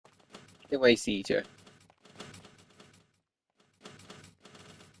It way easier.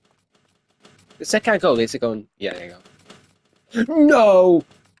 The second I go, is it going? Yeah, there you go. No!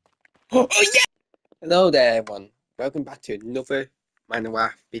 Oh yeah! Hello there, everyone. Welcome back to another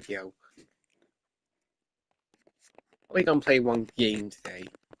minerware video. We're gonna play one game today.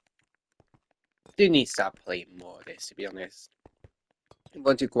 I do need to start playing more of this, to be honest. I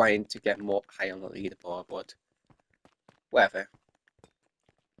want to grind to get more high on the leaderboard, but whatever.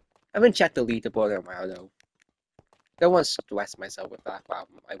 I haven't checked the leaderboard in a while though. Don't want to stress myself with that while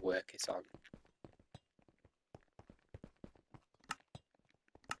my work is on.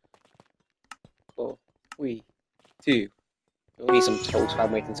 4, 3, 2. I need some total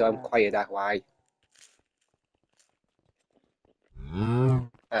time waiting, so I'm quiet that way.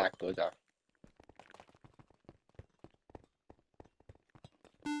 Ah, good.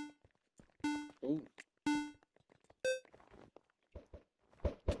 Ooh.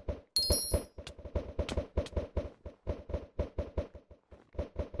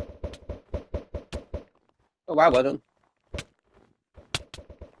 Oh wow, well done.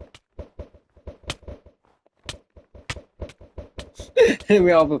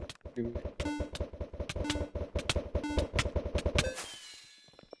 We all.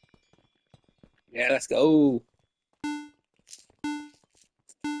 Yeah, let's go.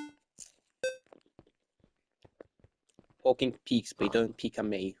 Poking peaks, but you don't peek at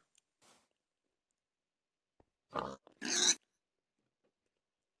me.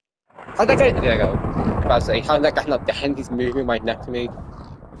 How'd that guy? There I go. I was about to say, how'd that guy not dead? He's moving right next to me.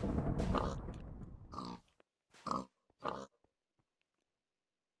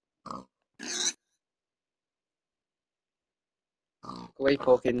 Go away,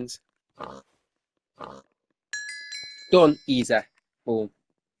 Pawkins. Done. Easy. Boom.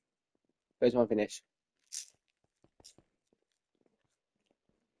 First one finish.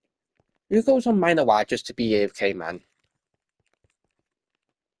 Who goes on minor wire just to be AFK, man?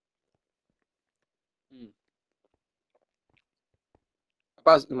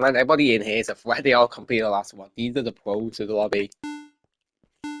 Man, everybody in here is a threat. They all complete the last one. These are the pros of the lobby.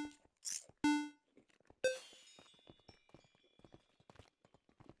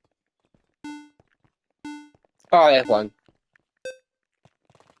 Oh, everyone.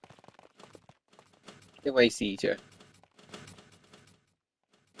 It way easier.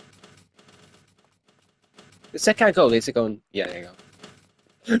 The second I go, is it going? Yeah, there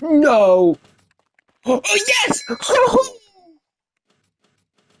you go. No! Oh, yes!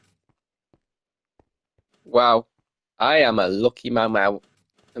 Wow. I am a lucky man out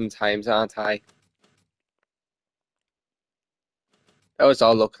sometimes, aren't I? That was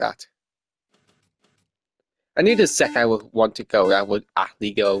all look at. I knew the second I would want to go, I would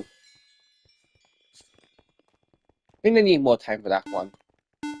actually go. I think I need more time for that one.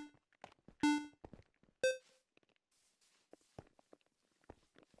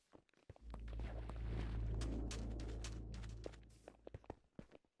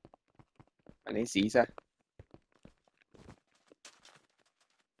 And it's easy.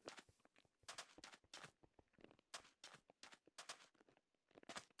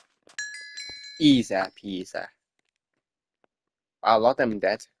 Easy peasy. A lot of them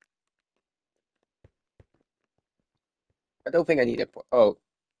dead. I don't think I need a oh.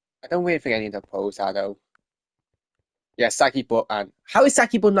 I don't really think I need a pose though. Yeah, Saki Bo and how is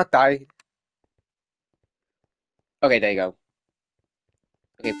Saki Bo not die? Okay, there you go.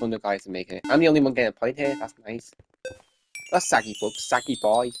 Okay, Thunder guys are making it. I'm the only one getting a point here. That's nice. That's Saki Book, Saki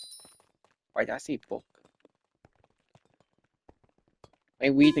Boy. Why did I say book? My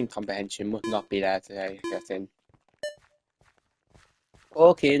reading comprehension must not be there today, I guess in.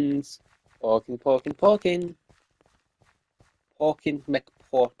 Porkins. Porkin, Porkin, Porkin. Porkin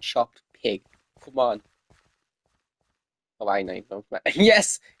McPork chopped pig. Come on. Oh, I know.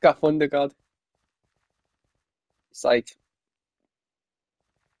 Yes! Got Thunder God. It's like,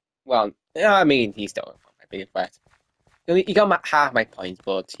 well, I mean, he's still my biggest threat. He got half my points,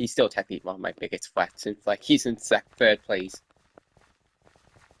 but he's still technically one of my biggest threats. Since like he's in third place.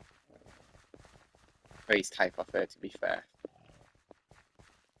 But he's tied for third, to be fair.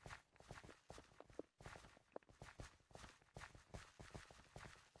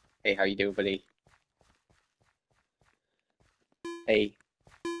 Hey, how you doing, buddy? Hey.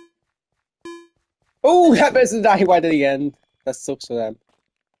 Oh, that person died right at the end. That sucks for them.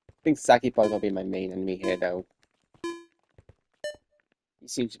 I think Saki Boy gonna be my main enemy here, though. He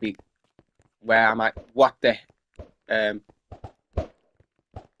seems to be. Where am I? What the?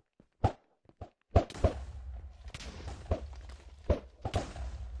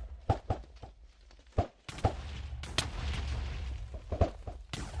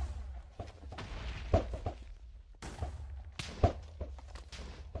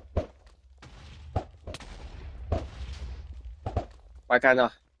 Why can't I?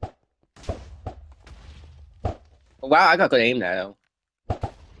 Wow, I got good aim there though.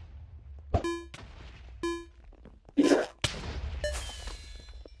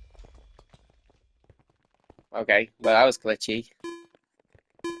 Okay, well that was glitchy.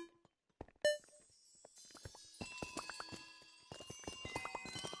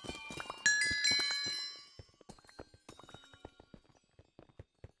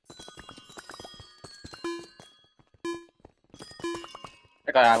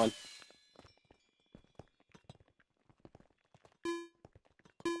 I got that one.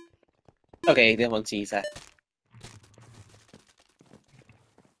 Okay, this one's easier.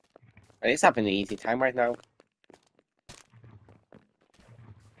 It's having an easy time right now.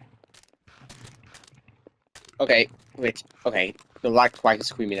 Okay, which, okay, the lag twice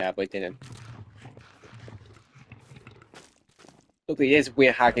screaming there, but it didn't. Look, it is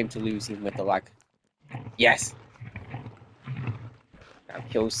weird hard to lose even with the lag. Yes! Now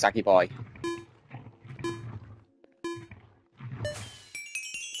kill Saki Boy.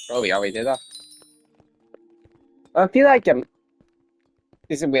 Oh, we already did that. I feel like this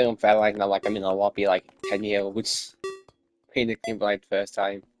is really unfair, like now, like I'm in a lobby like 10-year-olds playing the game for like the first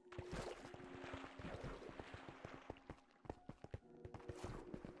time.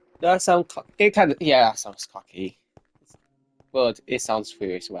 That sounds it kind of yeah, that sounds cocky. But it sounds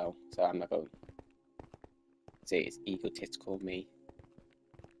free as well, so I'm not going to say it's egotistical of me.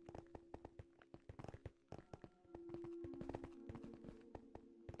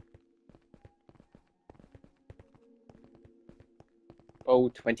 Oh,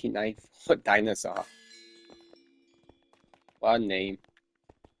 29th dinosaur. What a name.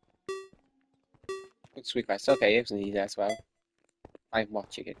 Looks request. Okay, it was easy as well. I'm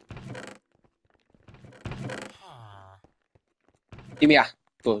watching it. Give me a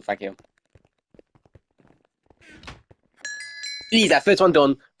good thank you. Easy, first one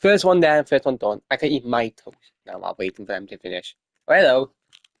done. First one there, first one done. I can eat my toast. Now I'm waiting for them to finish. Oh, hello.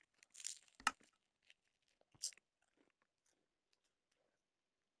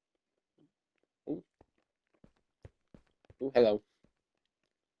 Ooh. Ooh, hello.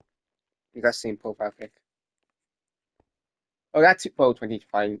 You got the same profile pic. Oh, that's Pro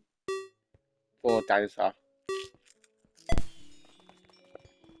 25 for dinosaur.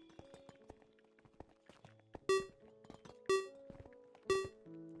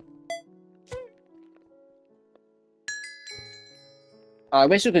 I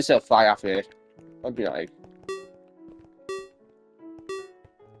wish you could still fly after it. That'd be nice.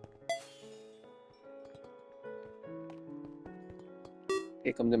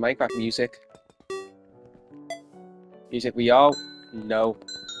 Here comes the Minecraft music. Music we all know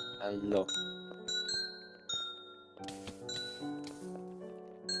and love.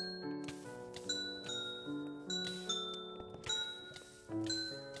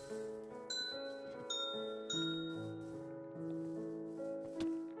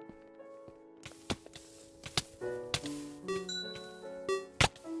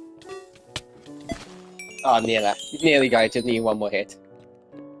 Oh, nearly. Nearly, guys. Just need one more hit.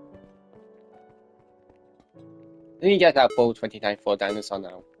 Let me get that Bow 29 for dinosaur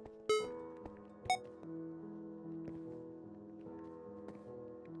now.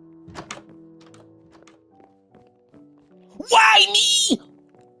 Why me?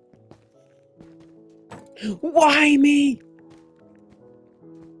 Why me?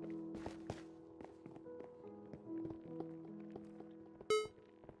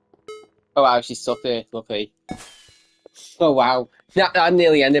 Oh wow, she's stuck there. Lovely. Oh wow. That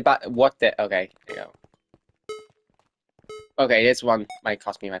nearly ended, but what the? Okay, there you go. Okay, this one might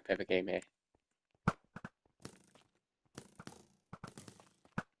cost me my perfect game here.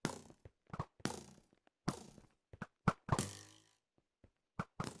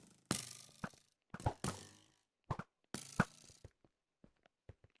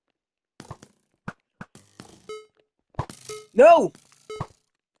 No!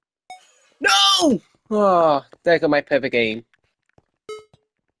 No! Oh, there go my perfect game.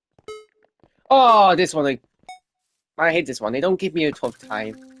 Oh, this one, I hate this one. They don't give me a tough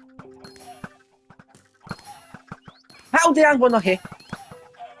time. How did I want to hit?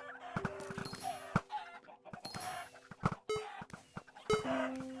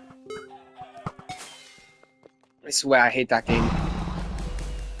 I swear I hate that game.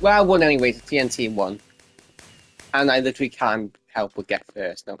 Well, I won anyway. TNT won. And I literally can't help but get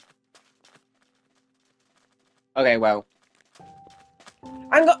first. No. Okay, well.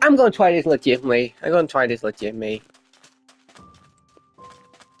 I'm going to try this legitimately. I'm going to try this legitimately.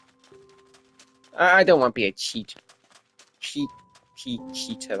 I don't want to be a cheater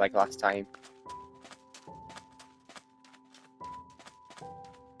like last time.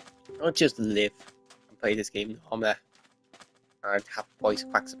 I'll just live and play this game normally and have voice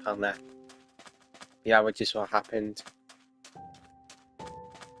cracks upon that. Yeah, which is what happened.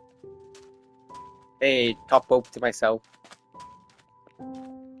 Hey, top rope to myself.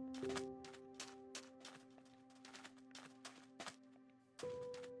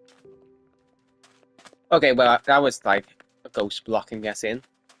 Okay, well, that was like a ghost block, I'm guessing.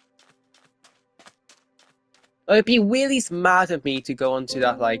 It'd be really smart of me to go onto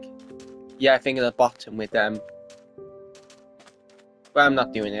that, like, yeah, thing at the bottom with them. But I'm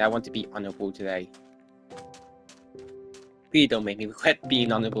not doing it. I want to be honorable today. Please don't make me regret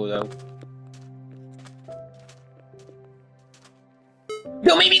being honorable, though.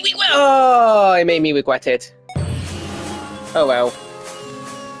 Don't make me regret. Oh, it made me regret it. Oh well.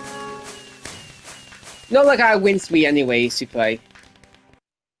 Not like I win 3 anyways to play.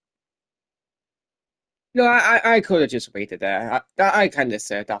 No, I could have just waited there. I kind of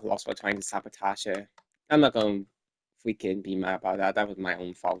said that loss for trying to sabotage her. I'm not going to freaking be mad about that. That was my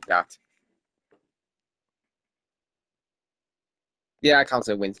own fault, that. Yeah, I can't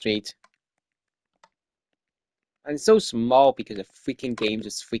say win streak. And it's so small because the freaking game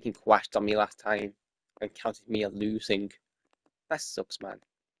just freaking crashed on me last time and counted me as losing. That sucks, man.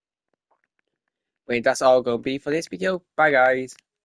 Wait, that's all gonna be for this video. Bye, guys.